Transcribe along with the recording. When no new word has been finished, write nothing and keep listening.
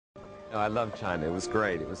No, I love China. It was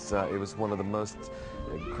great. It was one of the most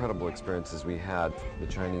incredible experiences we had. The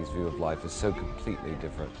Chinese view of life is so completely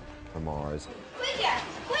different from ours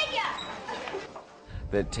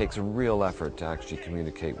that it takes a real effort to actually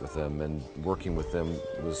communicate with them, and working with them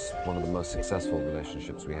was one of the most successful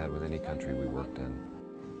relationships we had with any country we worked in.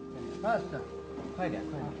 Faster. 快点，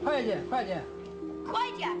快点，快点。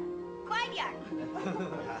快点，快点。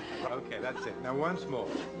 Okay, that's it. Now once more,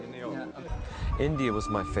 in the order. India was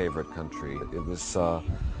my favorite country. It was a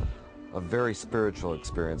very spiritual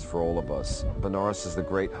experience for all of us. Benares is the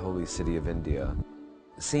great holy city of India.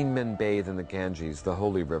 Seeing men bathe in the Ganges, the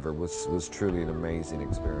holy river, was truly an amazing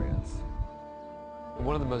experience.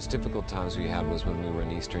 One of the most difficult times we had was when we were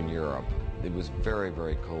in Eastern Europe. It was very,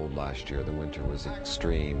 very cold last year. The winter was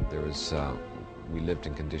extreme. We lived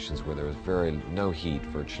in conditions where there was no heat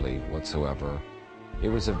virtually whatsoever. It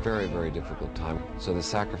was a very, very difficult time. So the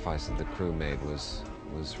sacrifice that the crew made was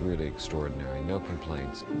really extraordinary. No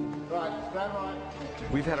complaints.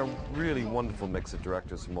 We've had a really wonderful mix of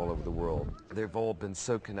directors from all over the world. They've all been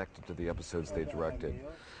so connected to the episodes they directed.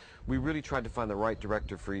 We really tried to find the right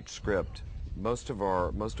director for each script. Most of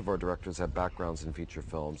our directors have backgrounds in feature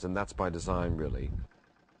films, and that's by design, really.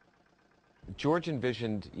 George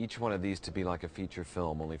envisioned each one of these to be like a feature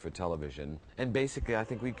film, only for television, and basically I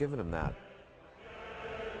think we've given him that.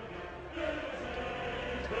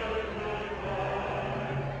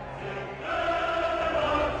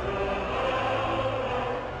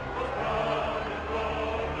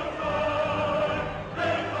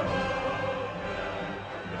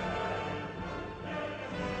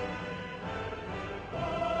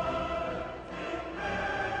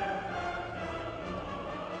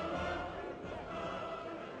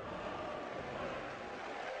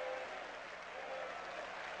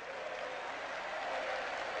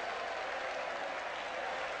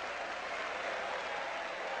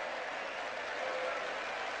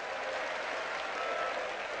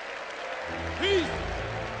 Peace!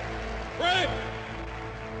 Break!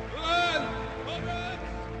 Land! Comrades!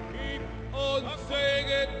 Keep on saying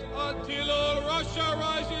it until all Russia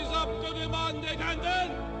rises up to demand it, and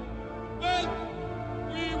then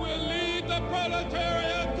we will lead the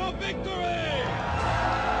proletariat to victory!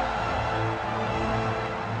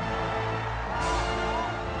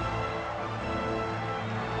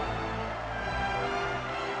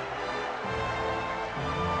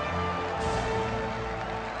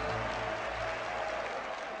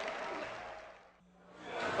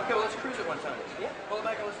 Okay, well, let's cruise it one time. Yeah. Pull it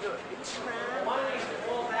back and let's do it.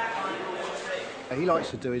 He likes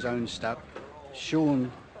to do his own stuff.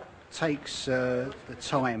 Sean takes the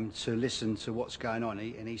time to listen to what's going on,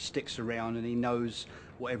 and he sticks around and he knows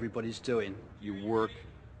what everybody's doing. You work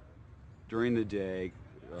during the day.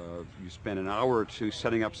 You spend an hour or two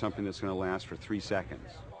setting up something that's going to last for 3 seconds.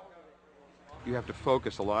 You have to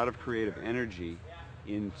focus a lot of creative energy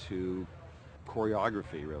into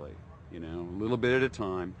choreography, really. You know, a little bit at a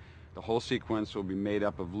time. The whole sequence will be made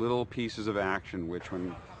up of little pieces of action, which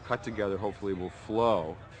when cut together hopefully will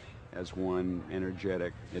flow as one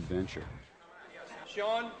energetic adventure.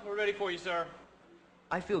 Sean, we're ready for you, sir.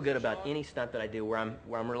 I feel good about any stunt that I do where I'm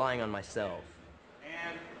relying on myself.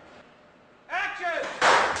 And action!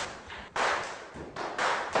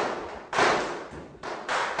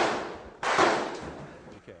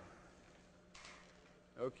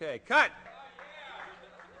 Okay, cut!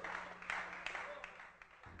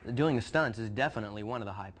 Doing the stunts is definitely one of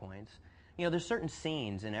the high points. You know, there's certain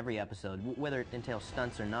scenes in every episode, whether it entails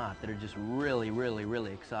stunts or not, that are just really, really,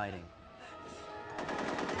 really exciting.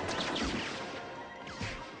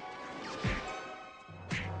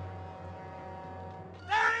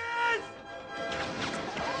 There he is!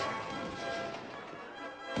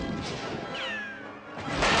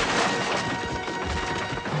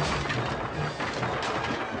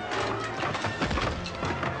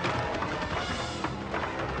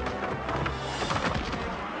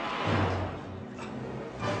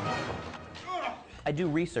 I do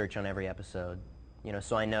research on every episode, you know,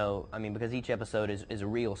 so I know, I mean, because each episode is a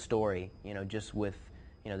real story, you know, just with,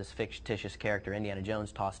 you know, this fictitious character, Indiana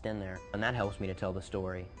Jones, tossed in there, and that helps me to tell the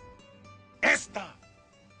story. Esta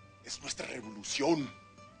es nuestra revolución.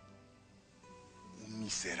 Un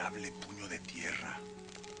miserable puño de tierra.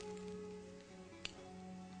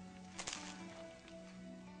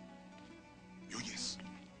 ¿Me oyes?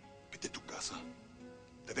 Vete a tu casa.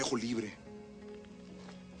 Te dejo libre.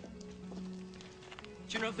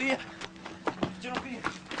 Genovia,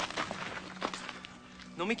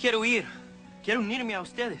 no me quiero ir. Quiero unirme a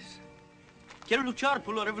ustedes. Quiero luchar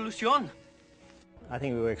por la revolución. I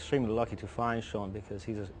think we were extremely lucky to find Sean because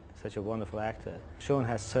he's such a wonderful actor. Sean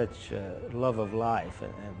has such love of life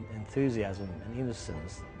and enthusiasm and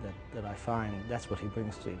innocence that I find that's what he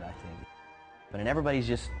brings to it, I think. But everybody's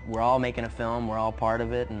just, we're all making a film, we're all part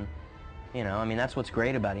of it, and, you know, I mean, that's what's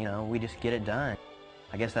great about it, you know, we just get it done.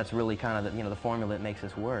 I guess that's really kind of the, you know, the formula that makes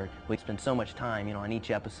this work. We spend so much time, you know, on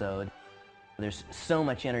each episode. There's so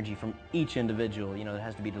much energy from each individual, you know, that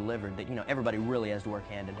has to be delivered that, you know, everybody really has to work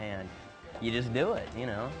hand in hand. You just do it, you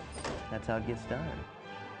know. That's how it gets done.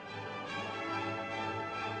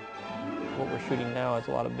 What we're shooting now is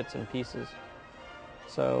a lot of bits and pieces.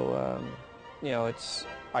 So, you know,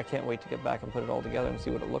 I can't wait to get back and put it all together and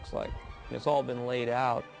see what it looks like. It's all been laid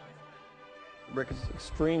out. Rick is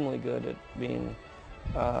extremely good at being,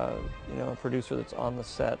 you know, a producer that's on the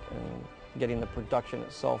set and getting the production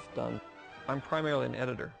itself done. I'm primarily an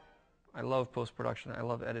editor. I love post-production. I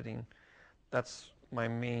love editing. That's my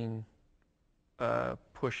main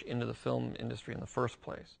push into the film industry in the first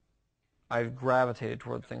place. I've gravitated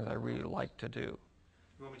toward things I really like to do.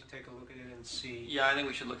 You want me to take a look at it and see? Yeah, I think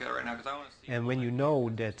we should look at it right now because I want to see. And when you know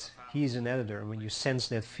that he's an editor, and when you sense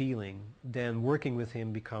that feeling, then working with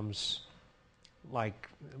him becomes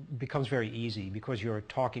very easy because you're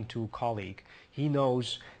talking to a colleague. He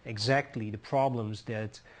knows exactly the problems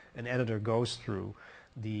that an editor goes through,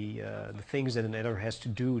 the things that an editor has to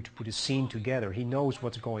do to put a scene together. He knows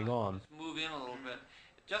what's going on. Move in a little bit.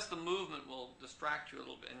 Just the movement will distract you a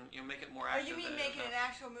little bit and you make it more active. Oh, you mean make it an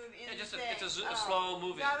actual move in the thing? It's a slow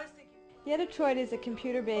moving. The Editroid is a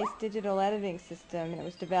computer-based digital editing system, and it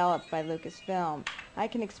was developed by Lucasfilm. I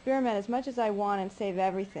can experiment as much as I want and save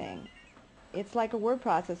everything. It's like a word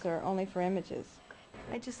processor, only for images.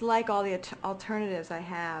 I just like all the alternatives I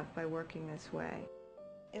have by working this way.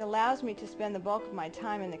 It allows me to spend the bulk of my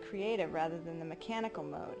time in the creative rather than the mechanical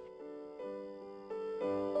mode.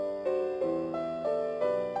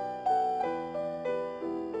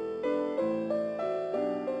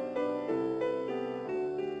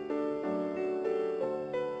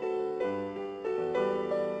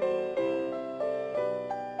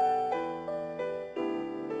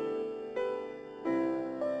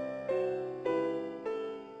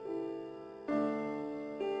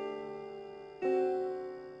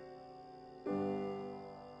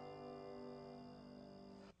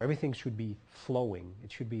 Everything should be flowing.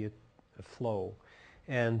 It should be a flow.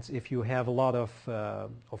 And if you have a lot of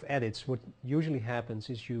edits, what usually happens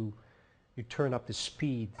is you turn up the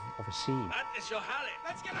speed of a scene. That is your Harry.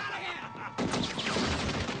 Let's get out of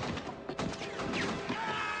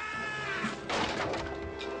here!